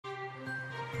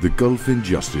The Gulf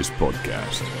Injustice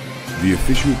Podcast, the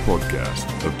official podcast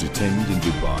of Detained in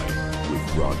Dubai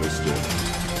with Rada Sterling.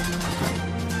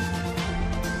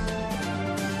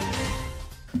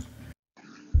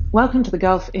 Welcome to the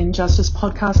Gulf Injustice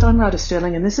Podcast. I'm Rada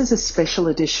Sterling, and this is a special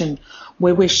edition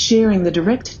where we're sharing the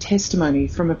direct testimony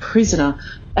from a prisoner,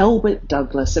 Albert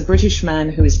Douglas, a British man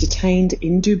who is detained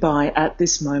in Dubai at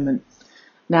this moment.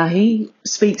 Now, he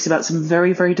speaks about some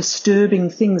very, very disturbing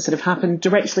things that have happened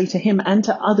directly to him and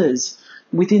to others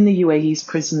within the UAE's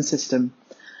prison system.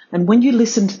 And when you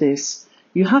listen to this,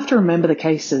 you have to remember the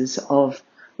cases of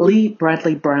Lee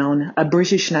Bradley Brown, a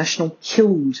British national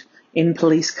killed in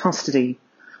police custody,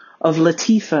 of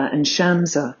Latifa and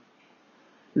Shamsa,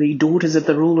 the daughters of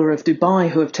the ruler of Dubai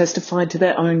who have testified to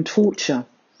their own torture,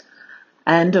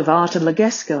 and of Artur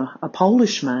Legeska, a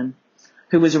Polish man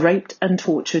who was raped and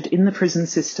tortured in the prison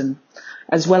system,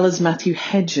 as well as Matthew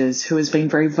Hedges, who has been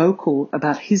very vocal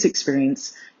about his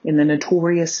experience in the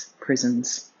notorious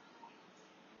prisons.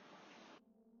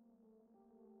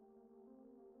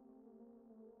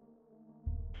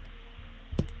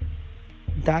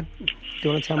 Dad, do you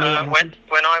want to tell me what happened?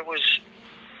 When I was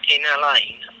in LA,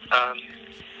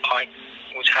 I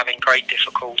was having great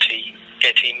difficulty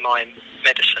getting my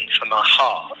medicine for my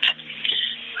heart,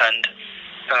 and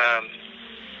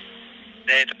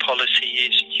there the policy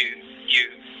is you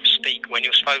speak when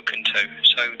you're spoken to,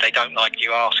 so they don't like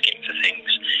you asking for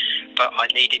things. But I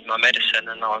needed my medicine,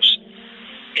 and I was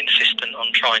insistent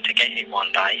on trying to get it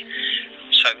one day,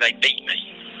 so they beat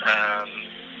me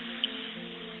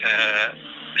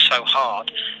so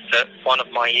hard that one of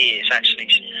my ears actually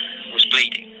was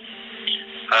bleeding.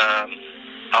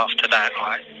 After that,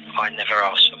 I never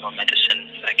asked for my medicine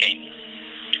again.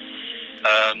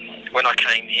 When I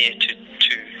came here to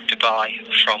Dubai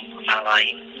from LA,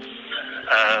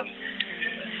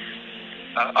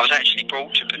 I was actually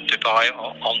brought to Dubai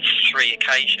on 3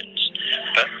 occasions,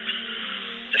 but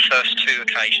the first 2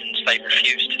 occasions they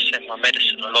refused to send my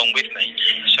medicine along with me.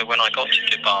 So when I got to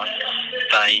Dubai,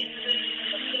 they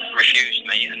refused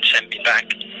me and sent me back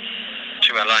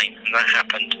to LA, and that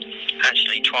happened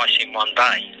actually twice in one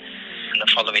day. And the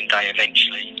following day,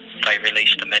 eventually, they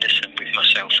released the medicine with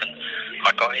myself, and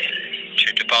I got it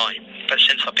to Dubai. But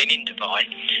since I've been in Dubai,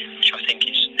 which I think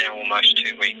is now almost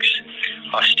 2 weeks,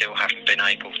 I still haven't been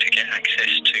able to get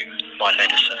access to my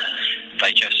medicine.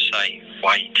 They just say,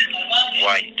 wait.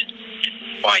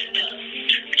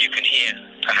 You can hear,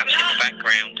 perhaps in the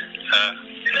background, a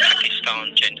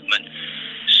Pakistan gentleman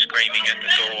screaming at the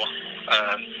door.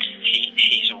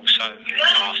 He's also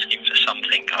asking for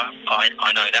something.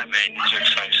 I know that man is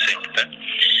also sick, but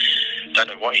don't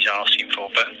know what he's asking for,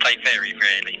 but they very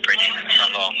rarely bring him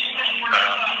along.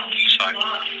 So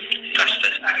that's the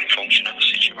unfortunate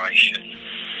situation.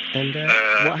 And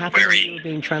what happened when you were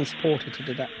being transported to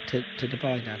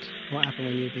Dubai, Dad? What happened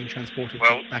when you were being transported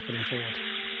backward and forward?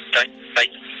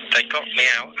 They got me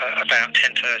out at about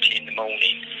 10:30 in the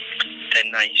morning.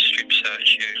 Then they strip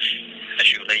search you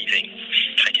as you're leaving,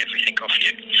 take everything off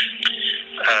you.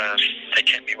 They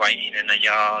kept me waiting in a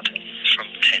yard from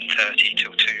 10:30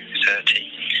 till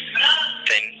 2:30.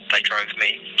 Then they drove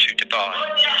me to Dubai,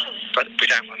 but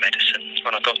without my medicine.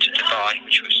 When I got to Dubai,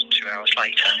 which was 2 hours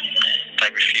later, they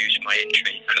refused my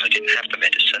entry because I didn't have the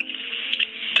medicine.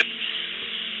 The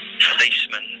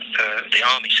policeman, the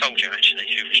army soldier actually,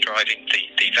 who was driving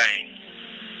the van,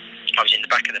 I was in the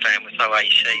back of the van with no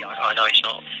AC. I know it's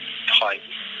not high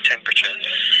temperature,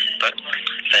 but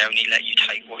they only let you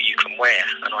take what you can wear,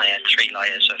 and I had 3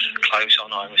 layers of clothes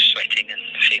on. I was sweating and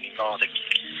feeling rather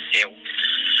ill.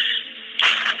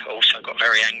 I also got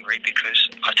very angry because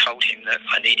I told him that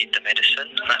I needed the medicine,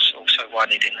 and that's also why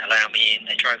they didn't allow me in.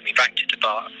 They drove me back to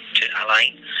Dubai, to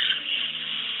LA.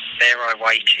 There I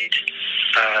waited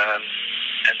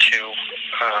until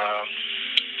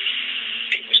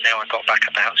it was now I got back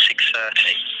about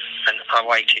 6:30, and I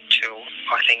waited till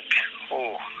I think I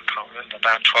can't remember,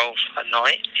 about 12 at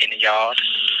night in a yard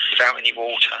without any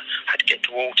water. I had to get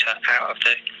the water out of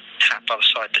the tap by the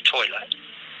side of the toilet,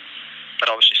 but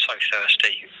I was just so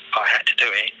thirsty I had to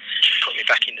do it. Put me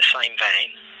back in the same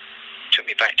van, took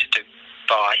me back to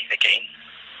Dubai again,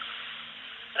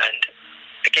 and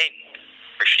again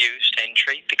refused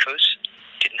entry because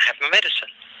didn't have my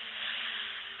medicine.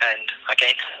 And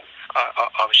again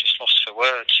I was just lost for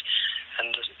words,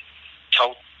 and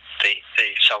told the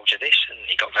soldier this, and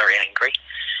he got very angry.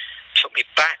 Took me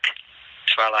back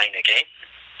to LA again,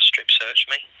 strip searched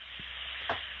me,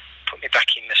 put me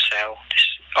back in the cell.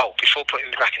 Before putting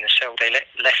me back in the cell, they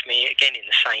left me again in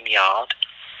the same yard.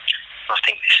 I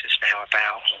think this is now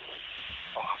about,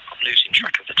 I'm losing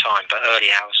track of the time, but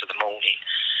early hours of the morning.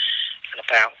 And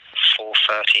about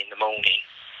 4:30 in the morning,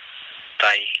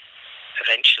 they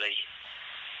eventually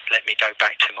let me go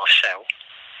back to my cell.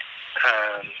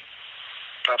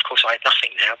 But of course I had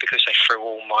nothing now because they threw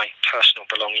all my personal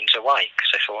belongings away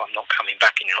because they thought I'm not coming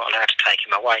back and you're not allowed to take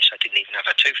him away, so I didn't even have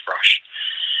a toothbrush.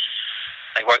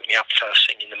 They woke me up first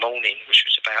thing in the morning, which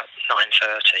was about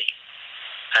 9:30,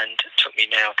 and took me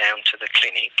now down to the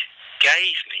clinic,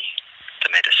 gave me the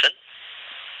medicine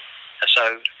as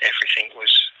though everything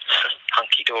was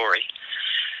hunky-dory,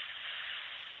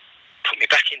 put me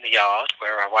back in the yard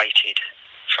where I waited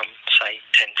from, say,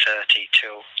 10:30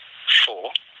 till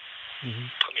 4.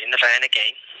 Put me in the van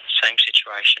again, same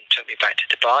situation, took me back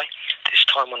to Dubai. This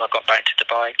time when I got back to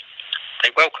Dubai,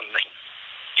 they welcomed me.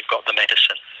 You've got the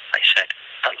medicine, they said.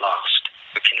 At last,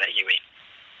 we can let you in.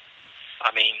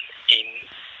 I mean, in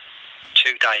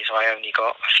 2 days I only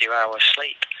got a few hours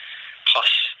sleep. Plus,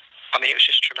 I mean, it was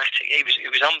just traumatic. It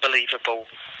was unbelievable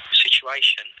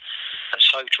situation and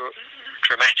so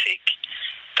dramatic.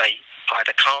 They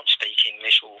either can't speak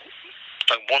English or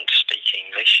don't want to speak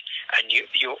English, and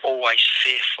you're always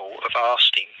fearful of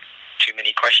asking too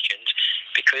many questions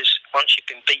because once you've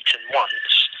been beaten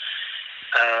once,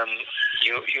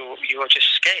 you're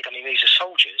just scared. I mean, these are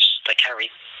soldiers. They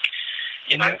carry,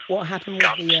 what happened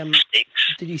guns, with the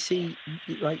sticks. did you see,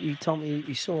 like you told me,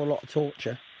 you saw a lot of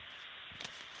torture?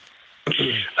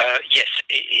 Yes,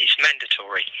 it's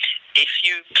mandatory. If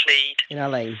you plead in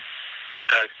LA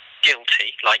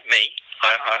guilty, like me,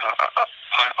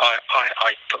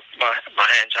 I put my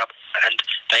hands up, and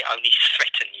they only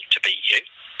threaten you to beat you.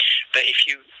 But if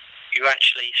you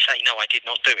actually say, no, I did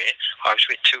not do it, I was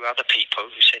with 2 other people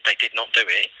who said they did not do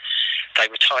it. They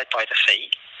were tied by the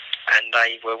feet, and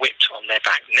they were whipped on their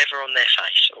back, never on their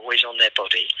face, always on their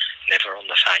body, never on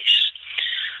the face.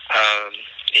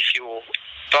 If you're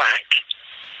black,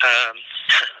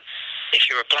 if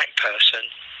you're a black person,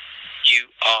 you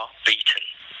are beaten,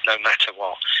 no matter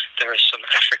what. There are some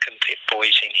African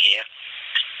boys in here,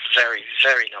 very,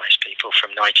 very nice people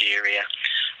from Nigeria,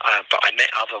 but I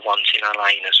met other ones in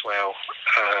Alain as well,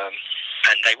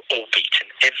 and they were all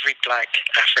beaten. Every black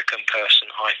African person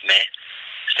I've met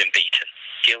has been beaten,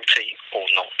 guilty or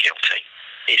not guilty.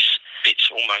 It's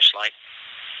almost like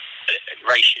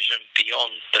racism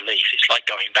beyond belief. It's like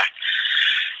going back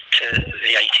to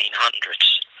the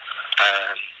 1800s,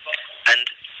 and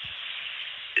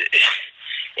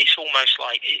it's almost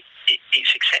like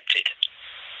it's accepted.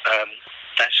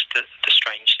 That's the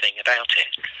strange thing about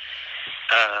it.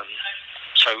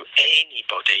 So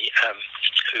anybody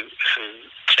who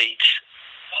pleads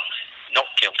not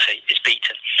guilty is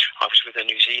beaten. I was with a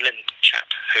New Zealand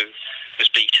chap who was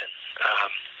beaten.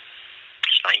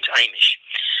 His name's Amish.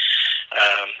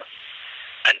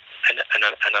 And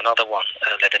another one, a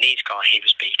Lebanese guy, he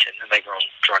was beaten, and they were on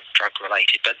drug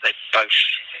related, but they both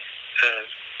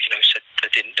said they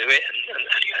didn't do it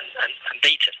and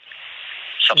beaten.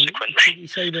 Subsequently, did you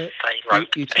say that they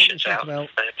wrote you petitions out. About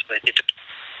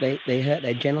they hurt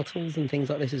their genitals and things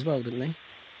like this as well, didn't they?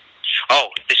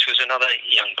 Oh, this was another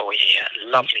young boy here,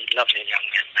 lovely young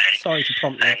man. Sorry to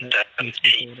prompt you, and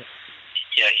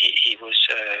he was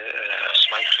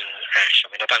smoking ash. I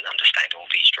mean, I don't understand all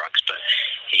these drugs, but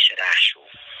he said ash or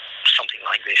something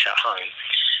like this at home.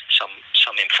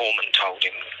 Some informant told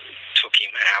him, took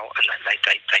him out, and they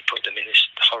put them in this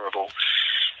horrible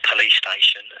police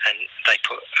station, and they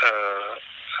put a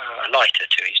lighter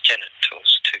to his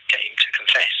genitals to get him to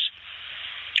confess.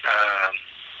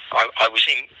 I was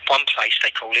in one place,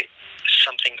 they call it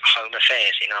something Home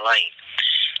Affairs in Alain,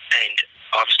 and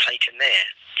I was taken there,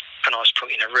 and I was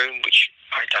put in a room which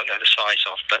I don't know the size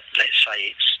of, but let's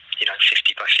say it's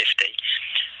 50 by 50.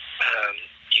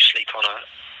 You sleep on a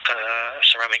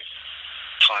ceramic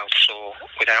tiled floor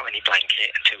without any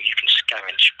blanket until you can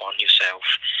scavenge one yourself.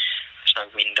 There's no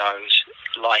windows,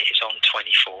 light is on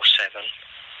 24/7.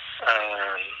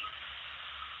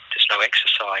 There's no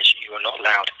exercise. You are not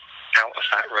allowed out of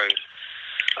that room.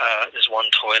 There's one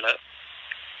toilet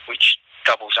which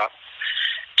doubles up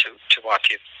to wipe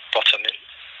your bottom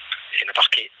in a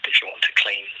bucket if you want to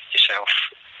clean yourself.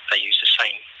 They use the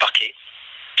same bucket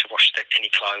to wash any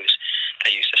clothes.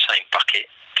 They use the same bucket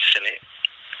to fill it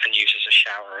and use as a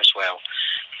shower as well.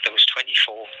 There was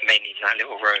 24 men in that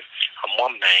little room, and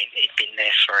one man, he'd been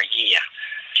there for a year.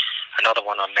 Another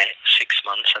one I met 6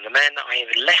 months, and the man that I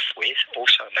left with,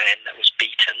 also a man that was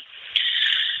beaten,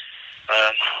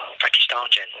 Pakistan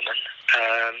gentleman,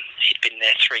 he'd been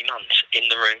there 3 months in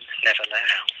the room, never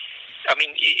let out. I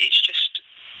mean, it's just,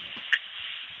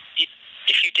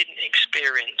 if you didn't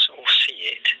experience or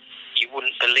see it, you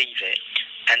wouldn't believe it.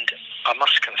 And I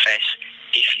must confess,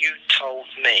 if you told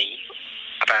me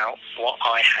about what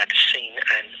I had seen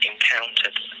and encountered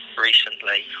encountered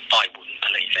recently, I wouldn't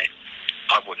believe it.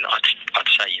 I wouldn't. I'd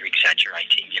say you're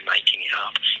exaggerating, you're making it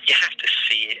up. You have to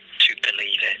see it to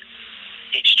believe it.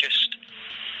 It's just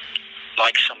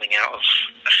like something out of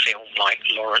a film like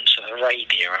Lawrence of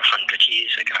Arabia 100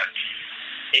 years ago.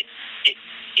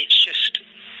 It's just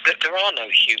that there are no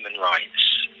human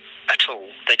rights at all.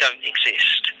 They don't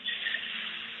exist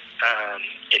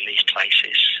in these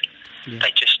places. Yeah.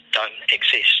 They just don't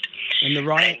exist. And the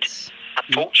riots.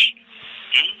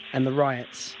 And the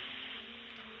riots.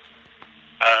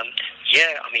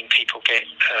 Yeah, I mean, people get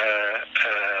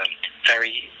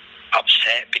very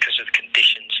upset because of the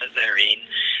conditions that they're in,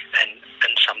 and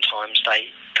sometimes they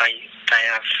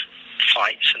have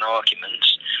fights and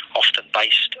arguments, often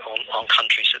based on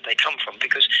countries that they come from,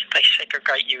 because they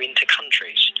segregate you into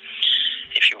countries.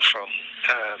 If you're from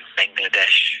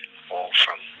Bangladesh, or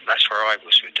that's where I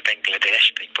was with the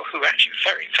Bangladesh people, who are actually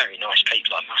very, very nice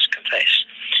people, I must confess.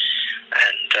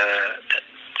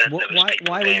 And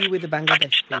why were you with the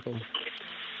Bangladesh people?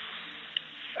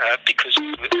 Because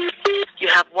you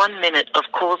have 1 minute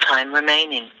of call time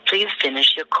remaining. Please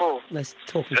finish your call. Let's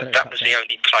talk. That was the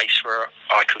only place where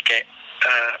I could get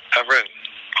a room.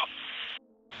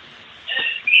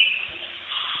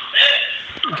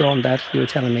 Go on, Dad. You were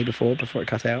telling me before it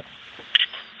cut out.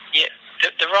 Yeah,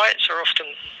 the riots are often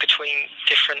between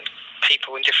different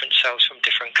people in different cells from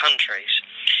different countries,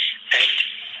 and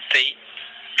there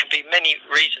can be many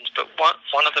reasons. But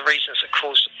one of the reasons that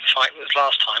caused the fight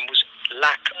last time was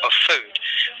lack of food.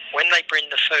 When they bring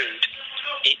the food,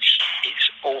 it's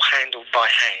all handled by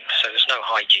hand, so there's no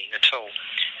hygiene at all.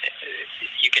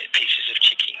 You get pieces of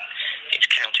chicken, it's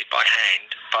counted by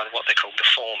hand by what they call the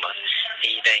foreman.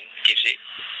 He then gives it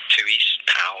to his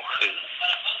pal, who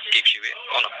gives you it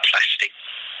on a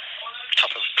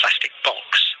top of a plastic box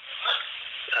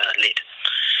lid.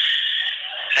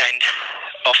 And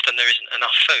often there isn't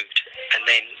enough food, and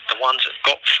then the ones that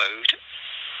got food,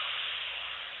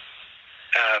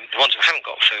 the ones who haven't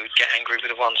got food get angry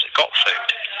with the ones that got food,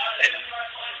 and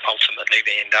ultimately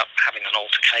they end up having an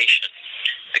altercation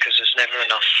because there's never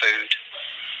enough food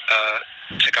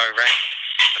to go around.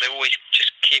 But they always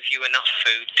just give you enough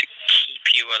food to keep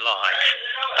you alive.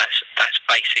 That's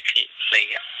basically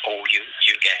all you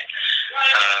get,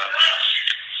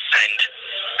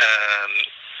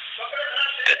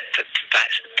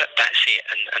 that's it.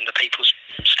 And the people's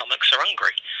stomachs are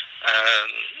hungry,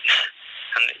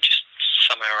 and it just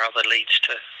somehow or other leads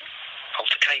to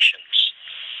altercations.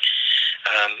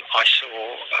 I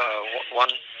saw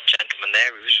one gentleman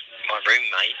there who was my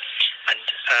roommate, and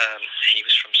he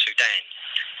was from Sudan,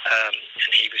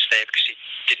 and he was there because he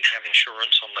didn't have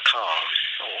insurance on the car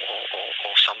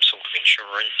or some sort of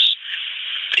insurance.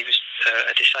 But he was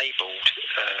a disabled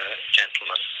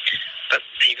gentleman, but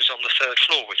he was on the 3rd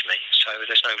floor with me, so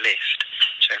there's no lift.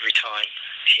 So every time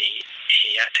he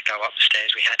had to go up the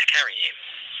stairs, we had to carry him,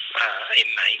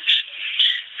 inmates.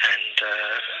 And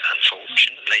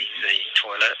unfortunately, the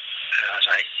toilet, as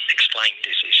I explained,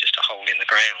 is just a hole in the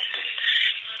ground. And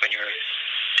when you're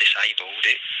disabled,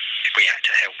 we had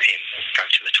to help him go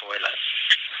to the toilet,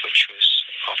 which was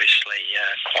obviously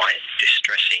quite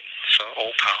distressing for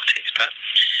all parties. But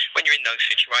when you're in those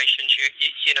situations,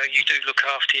 you do look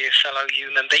after your fellow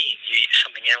human being.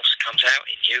 Something else comes out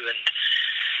in you, and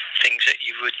things that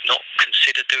you would not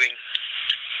consider doing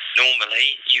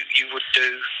normally, you would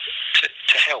do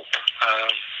to help,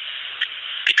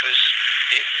 because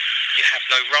you have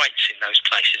no rights in those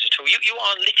places at all. You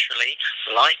are literally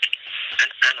like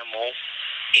an animal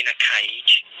in a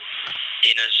cage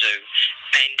in a zoo,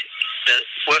 and the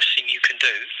worst thing you can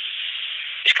do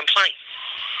is complain.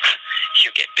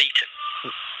 You get beaten.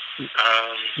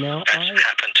 That's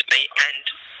happened to me,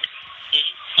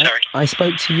 and sorry. I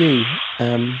spoke to you.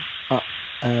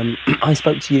 I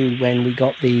spoke to you when we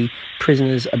got the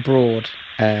Prisoners Abroad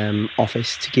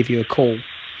office to give you a call.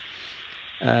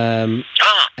 And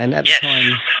at the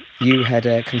time, you had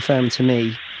confirmed to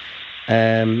me,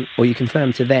 or you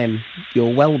confirmed to them,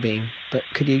 your well-being. But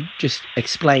could you just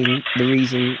explain the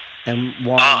reason and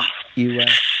why you were...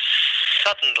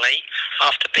 Suddenly,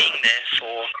 after being there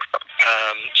for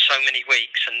so many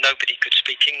weeks and nobody could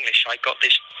speak English, I got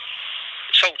this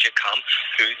soldier come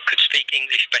who could speak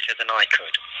English better than I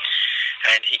could,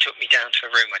 and he took me down to a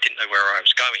room. I didn't know where I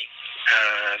was going.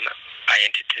 I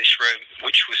entered this room,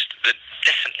 which was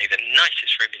definitely the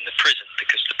nicest room in the prison,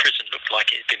 because the prison looked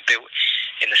like it had been built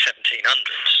in the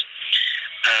 1700s,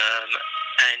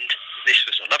 and this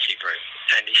was a lovely room.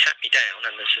 And he sat me down,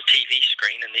 and there's a TV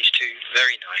screen, and these two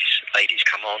very nice ladies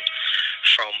come on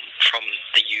from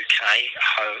the UK,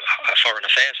 Foreign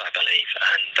Affairs, I believe,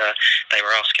 and they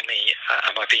were asking me,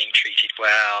 am I being treated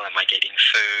well? Am I getting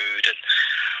food? And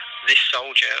this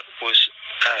soldier was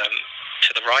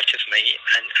to the right of me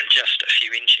and just a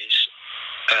few inches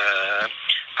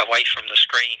away from the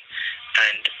screen.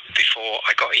 And before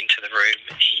I got into the room,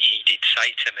 he did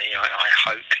say to me, I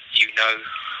hope you know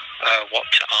what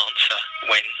to answer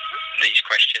when these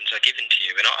questions are given to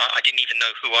you. And I didn't even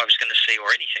know who I was going to see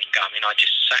or anything. I mean, I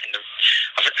just sat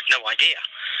I had no idea.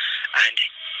 And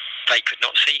they could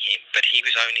not see him, but he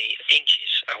was only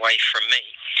inches away from me.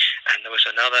 And there was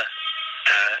another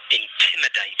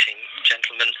intimidating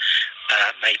gentleman,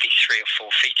 maybe 3 or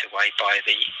 4 feet away by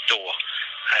the door.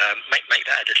 Make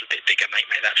that a little bit bigger, make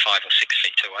that 5 or 6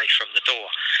 feet away from the door.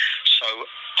 So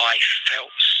I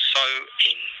felt so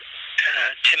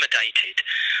intimidated.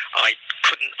 I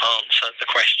couldn't answer the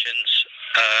questions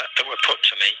that were put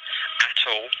to me at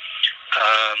all.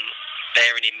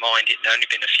 Bearing in mind it had only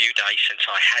been a few days since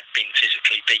I had been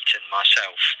physically beaten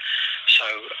myself. So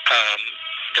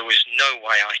there was no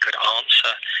way I could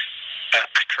answer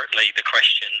accurately the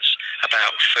questions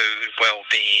about food,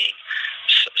 well-being,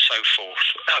 so forth.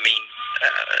 I mean,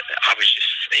 I was just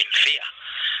in fear.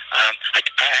 I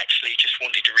actually just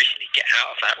wanted to really get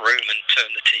out of that room and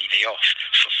turn the TV off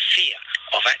for fear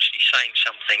of actually saying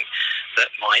something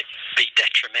that might be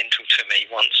detrimental to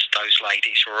me once those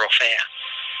ladies were off air.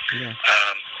 Yeah.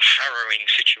 Harrowing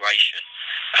situation.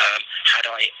 Had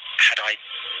I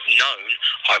known,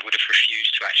 I would have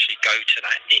refused to actually go to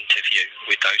that interview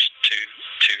with those two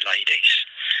ladies.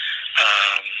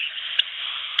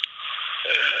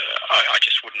 I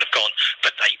just wouldn't have gone.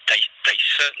 But they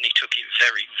certainly took it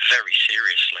very, very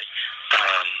seriously.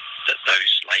 That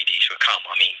those ladies were come.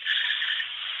 I mean,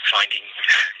 finding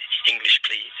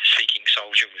English-speaking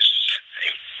soldier was.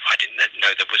 I didn't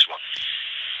know there was one.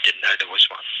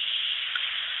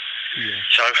 Yeah.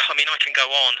 So, I mean, I can go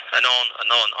on and on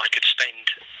and on. I could spend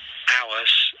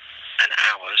hours and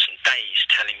hours and days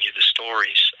telling you the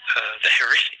stories, the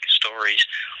horrific stories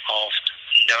of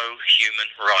no human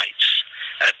rights,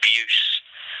 abuse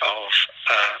of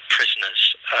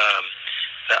prisoners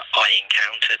that I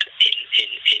encountered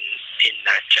in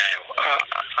that jail.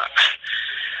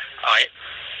 I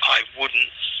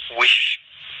wouldn't wish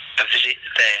a visit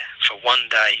there for one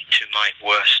day to my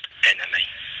worst enemy.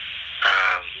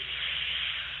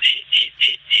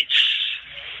 It's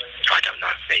I don't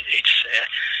know. It's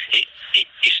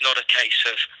not a case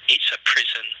of it's a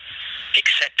prison.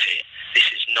 Accept it.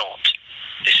 This is not.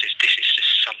 This is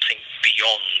just something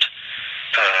beyond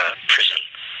prison.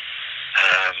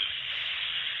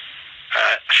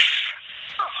 I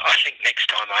think next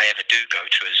time I ever do go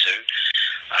to a zoo,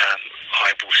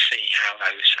 I will see how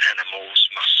those animals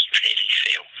must really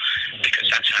feel, because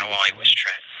that's how I was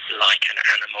treated, like an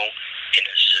animal in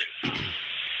a zoo.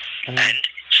 And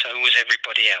so was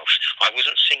everybody else. I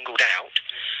wasn't singled out,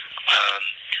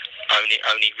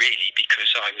 only really because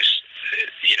I was,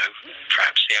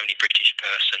 perhaps the only British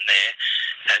person there,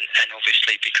 and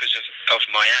obviously because of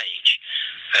my age.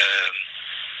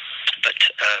 But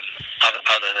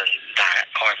other than that,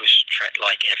 I was treated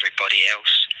like everybody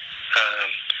else,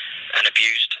 and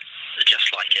abused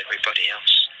just like everybody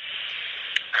else.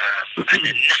 And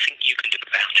there's nothing you can do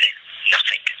about it.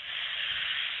 Nothing.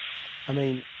 I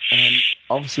mean,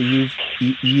 obviously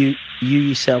you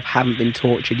yourself haven't been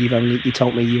tortured. You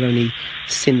told me you've only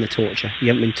seen the torture. You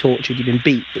haven't been tortured. You've been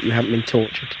beat, but you haven't been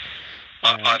tortured.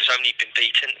 I've only been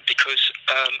beaten because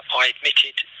I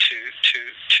admitted to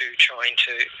trying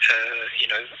to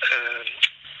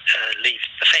leave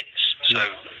the fence.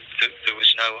 So there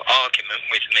was no argument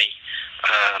with me.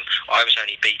 I was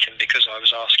only beaten because I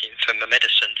was asking for my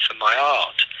medicine for my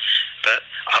art. But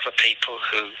other people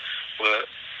who were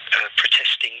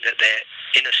protesting that their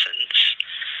innocence,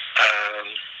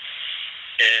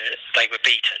 they were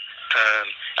beaten.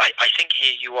 I think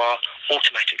here you are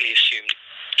automatically assumed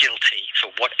guilty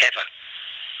for whatever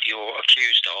you're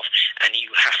accused of, and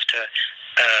you have to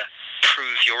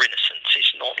prove your innocence.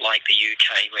 It's not like the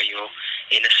UK where you're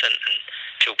innocent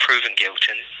until proven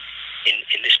guilty.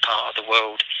 In this part of the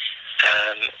world,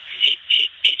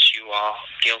 it's you are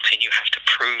guilty and you have to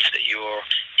prove that you're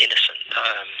innocent.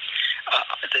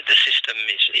 The system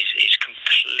is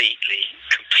completely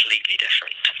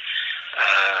different.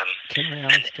 Can I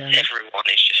ask, and everyone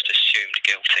is just assumed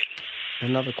guilty.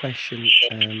 Another question,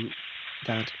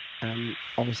 Dad.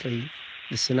 Obviously,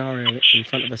 the scenario in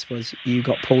front of us was you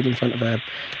got pulled in front of a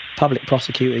public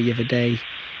prosecutor the other day,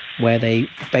 where they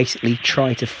basically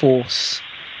tried to force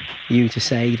you to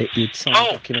say that you'd signed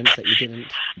documents that you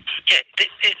didn't. Yeah,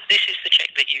 this is the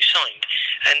check that you signed,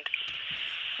 and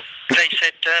they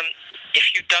said,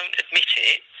 if you don't admit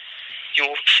it,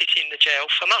 you'll sit in the jail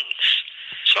for months.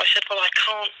 So I said, well, I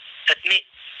can't admit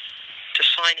to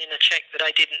signing a cheque that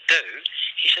I didn't do.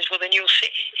 He says, well, then you'll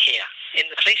sit here in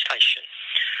the police station.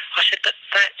 I said, but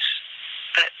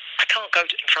I can't go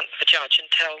in front of a judge and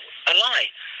tell a lie.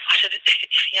 I said, if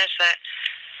he has that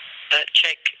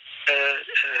cheque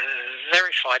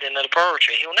verified in the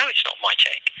laboratory, he'll know it's not my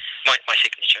cheque, my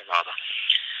signature rather.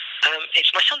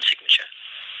 It's my son's signature.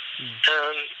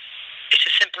 It's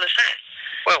as simple as that.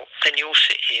 Well, then you'll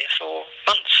sit here for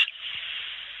months.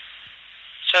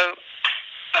 So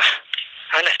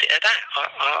I left it at that.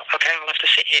 Okay, I'll have to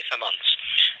sit here for months.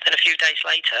 Then a few days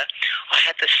later, I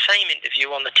had the same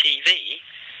interview on the TV,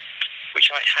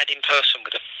 which I had in person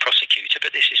with a prosecutor,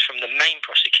 but this is from the main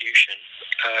prosecution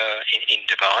in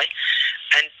Dubai,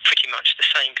 and pretty much the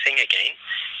same thing again.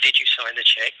 Did you sign the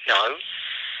cheque? No.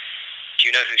 Do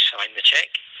you know who signed the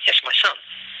cheque? Yes, my son.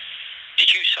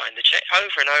 Did you sign the cheque?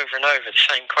 Over and over and over, the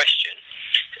same question.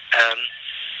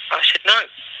 I said no.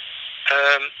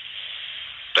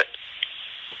 But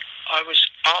I was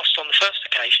asked on the first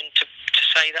occasion to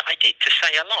say that I did, to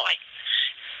say a lie.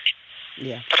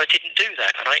 Yeah. But I didn't do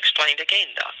that, and I explained again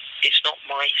that it's not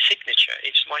my signature,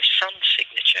 it's my son's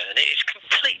signature, and it is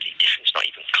completely different, it's not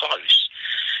even close.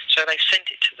 So they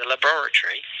sent it to the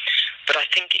laboratory, but I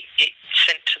think it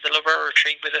sent to the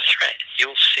laboratory with a threat.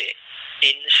 You'll sit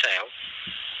in the cell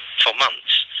for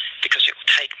months, because it will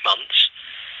take months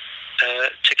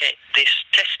to get this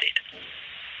tested.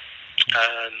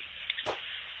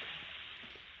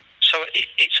 So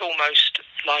it's almost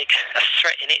like a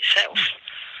threat in itself.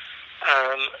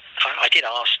 I did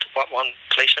ask one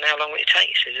policeman how long would it take.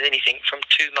 He says anything from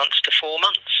 2 months to 4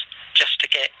 months just to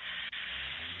get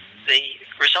the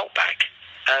result back.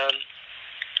 And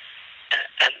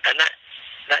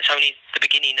that's only the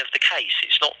beginning of the case.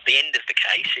 It's not the end of the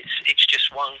case. It's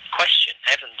just one question.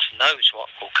 Heavens knows what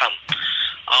will come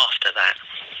after that.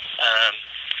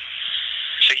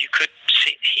 So you could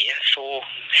sit here for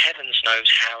heavens knows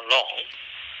how long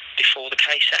before the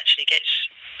case actually gets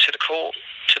to the court,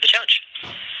 to the judge.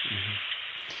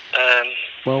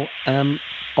 Well,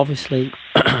 obviously,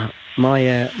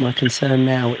 my concern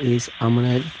now is I'm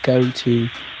going to go to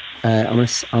I'm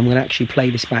going to actually play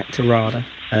this back to Rada,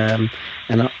 and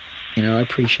I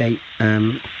appreciate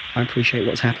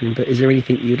what's happening. But is there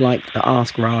anything you'd like to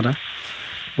ask Rada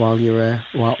while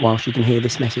she can hear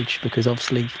this message? Because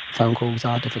obviously phone calls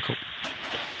are difficult.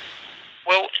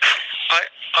 Well,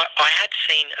 I had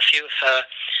seen a few of her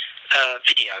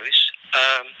videos,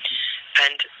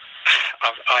 and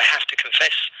I have to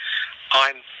confess,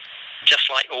 I'm just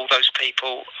like all those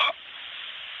people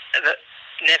that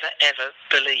never ever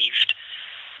believed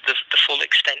the full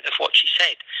extent of what she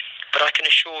said. But I can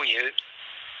assure you,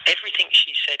 everything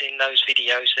she said in those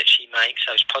videos that she makes,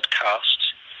 those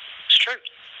podcasts, is true.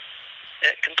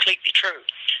 Completely true.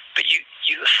 But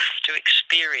you have to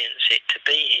experience it to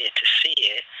be here, to see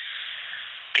it,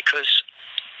 because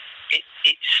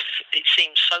it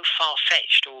seems so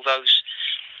far-fetched, all those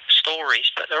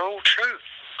stories, but they're all true.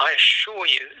 I assure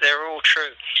you, they're all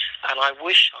true. And I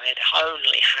wish I had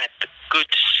only had the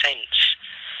good sense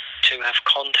to have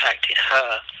contacted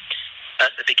her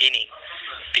at the beginning,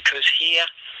 because here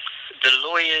the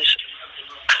lawyers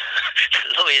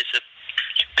are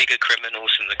bigger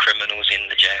criminals than the criminals in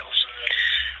the jails.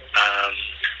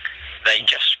 They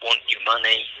just want your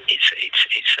money. It's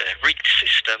a rigged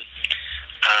system.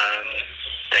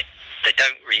 They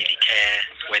don't really care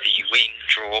whether you win,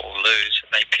 draw or lose.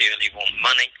 They purely want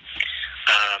money.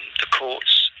 The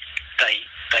courts,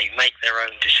 they make their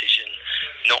own decision,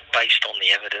 not based on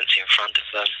the evidence in front of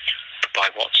them, but by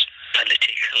what's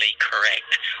politically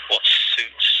correct, what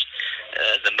suits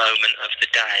the moment of the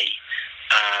day.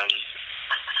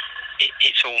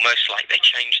 It's almost like they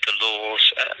change the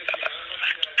laws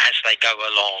as they go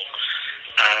along.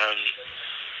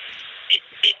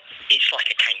 It's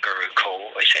like a kangaroo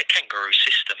court. It's a kangaroo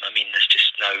system. I mean, there's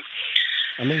just no...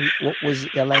 I mean, what was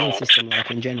the Elaine system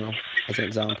like in general, as an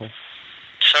example?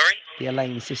 Sorry? The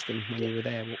Elaine system when you were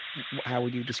there, how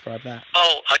would you describe that?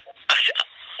 Oh,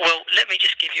 well, let me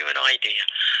just give you an idea.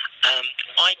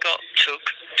 I got took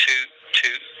to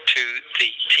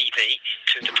the TV,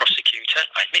 to the prosecutor.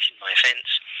 I admitted my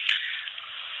offence.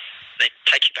 They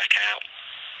take you back out.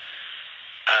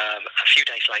 A few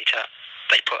days later,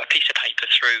 they put a piece of paper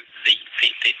through the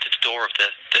door of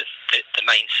the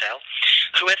main cell.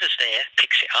 Whoever's there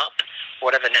picks it up,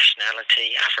 whatever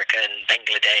nationality, African,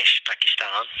 Bangladesh,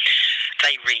 Pakistan,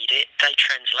 they read it, they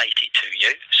translate it to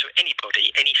you, so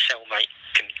anybody, any cellmate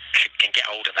can get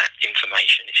hold of that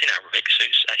information. It's in Arabic, so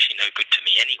it's actually no good to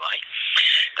me anyway.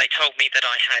 They told me that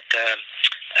I had a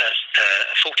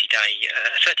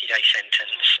 30-day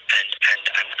sentence and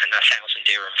a 1,000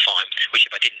 dirham fine, which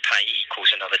if I didn't pay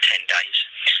equals another 10 days.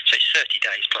 So it's 30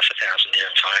 days plus 1,000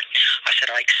 dirham fine. I said,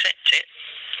 I accept it.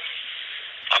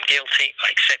 I'm guilty.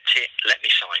 I accept it. Let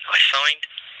me sign. I signed.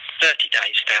 30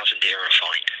 days, 1,000 dirham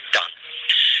fine. Done.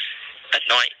 At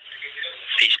night,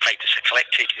 these papers are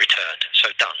collected, returned.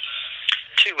 So done.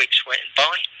 2 weeks went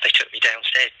by. They took me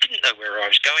downstairs. Didn't know where I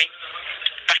was going.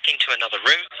 Back into another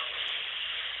room.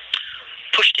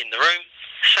 Pushed in the room.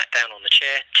 Sat down on the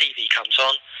chair. TV comes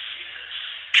on.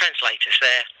 Translator's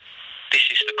there. This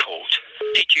is the court.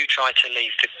 Did you try to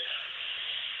leave the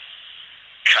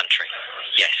country?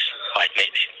 Yes, I admit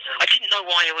it. I didn't know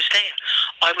why I was there.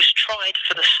 I was tried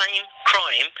for the same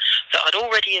crime that I'd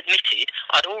already admitted.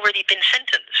 I'd already been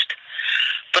sentenced.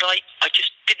 But I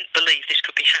just didn't believe this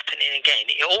could be happening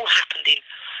again. It all happened in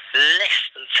less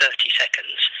than 30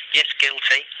 seconds. Yes,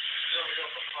 guilty.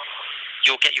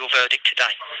 You'll get your verdict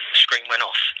today. The screen went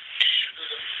off.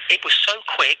 It was so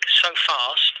quick, so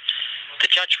fast.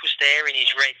 The judge was there in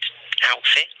his red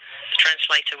outfit. The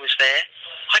translator was there.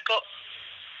 I got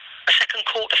a second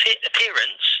court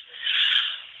appearance,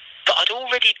 but I'd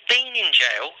already been in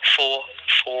jail for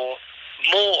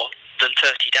more than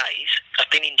 30 days. I'd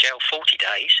been in jail 40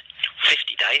 days,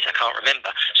 50 days, I can't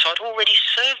remember. So I'd already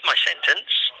served my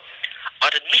sentence.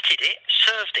 I'd admitted it,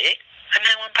 served it, and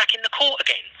now I'm back in the court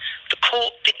again. The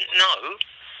court didn't know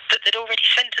that they'd already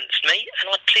sentenced me,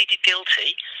 and I'd pleaded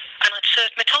guilty, and I'd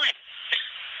served my time.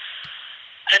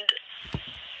 And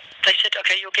they said,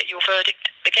 okay, you'll get your verdict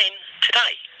again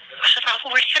today. I said, I've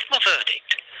already had my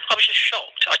verdict. I was just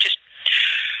shocked. I just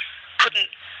couldn't.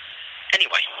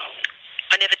 Anyway,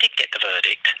 I never did get the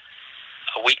verdict.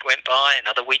 A week went by,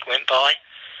 another week went by,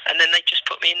 and then they just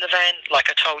put me in the van, like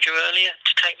I told you earlier,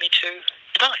 to take me to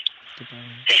Dubai.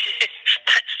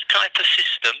 That's the type of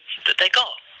system that they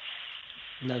got.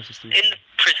 No system. In the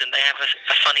prison, they have a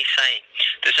funny saying.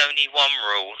 There's only one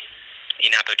rule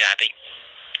in Abu Dhabi.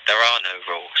 There are no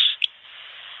rules.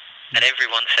 And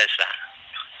everyone says that.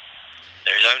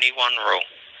 There's only one rule.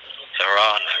 There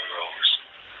are no rules.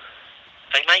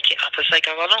 They make it up as they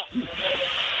go along.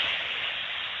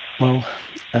 Well,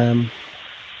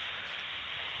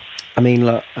 I mean,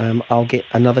 look, I'll get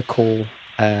another call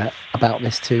about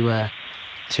this to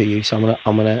you, so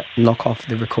I'm gonna knock off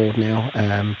the record now.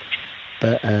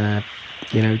 But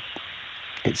you know,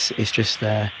 it's just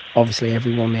obviously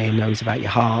everyone there knows about your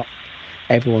heart.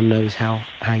 Everyone knows how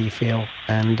you feel,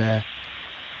 and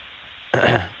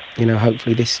you know,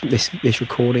 hopefully this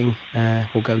recording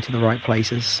will go to the right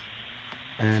places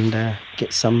and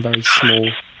get some very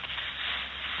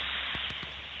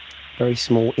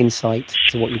small insight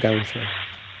to what you're going through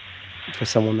for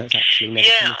someone that's actually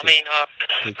never committed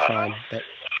the crime that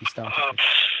you started with.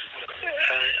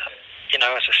 You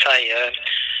know, as I say,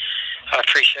 I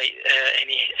appreciate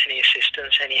any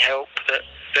assistance, any help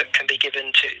that can be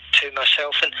given to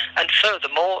myself, and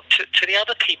furthermore to the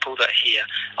other people that are here.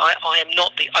 I am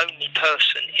not the only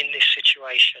person in this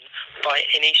situation by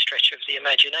any stretch of the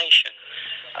imagination.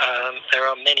 There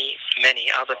are many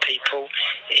other people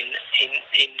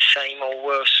in same or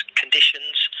worse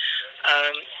conditions,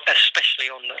 especially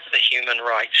on the human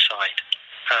rights side,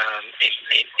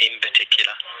 in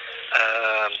particular.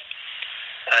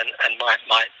 And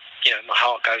my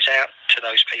heart goes out to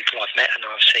those people I've met and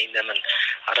I've seen them, and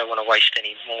I don't want to waste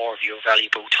any more of your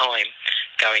valuable time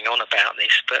going on about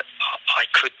this, but I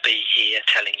could be here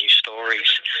telling you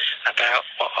stories about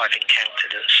what I've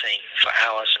encountered and seen for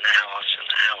hours and hours and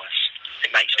hours.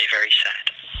 It makes me very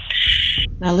sad.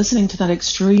 Now, listening to that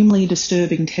extremely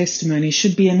disturbing testimony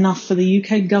should be enough for the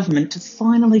UK government to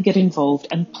finally get involved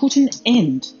and put an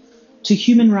end to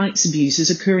human rights abuses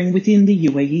occurring within the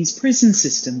UAE's prison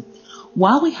system,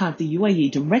 while we have the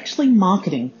UAE directly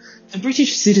marketing for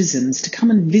British citizens to come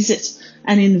and visit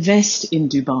and invest in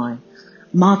Dubai,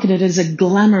 marketed as a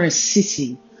glamorous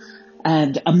city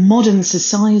and a modern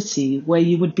society where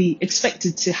you would be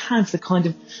expected to have the kind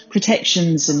of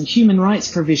protections and human rights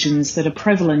provisions that are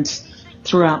prevalent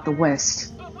throughout the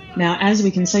West. Now, as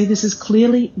we can see, this is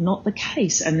clearly not the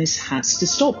case, and this has to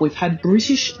stop. We've had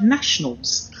British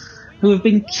nationals who have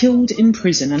been killed in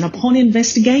prison, and upon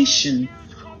investigation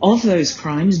of those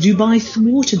crimes, Dubai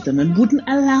thwarted them and wouldn't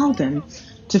allow them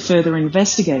to further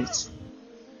investigate.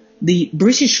 The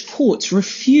British courts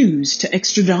refused to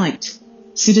extradite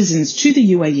citizens to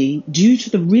the UAE due to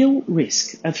the real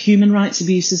risk of human rights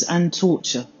abuses and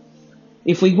torture.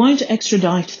 If we won't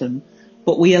extradite them,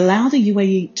 but we allow the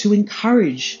UAE to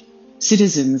encourage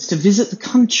citizens to visit the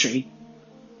country,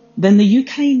 then the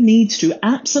UK needs to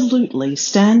absolutely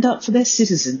stand up for their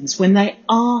citizens when they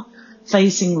are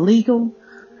facing legal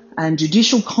and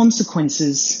judicial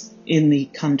consequences in the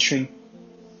country.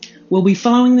 We'll be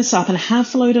following this up and have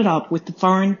followed it up with the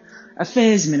Foreign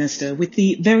Affairs Minister, with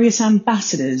the various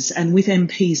ambassadors and with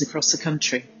MPs across the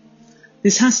country.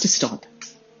 This has to stop.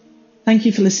 Thank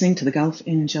you for listening to the Gulf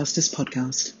in Justice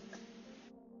podcast.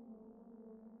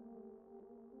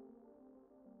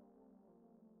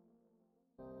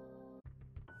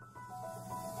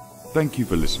 Thank you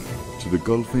for listening to the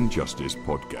Gulf in Justice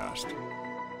podcast.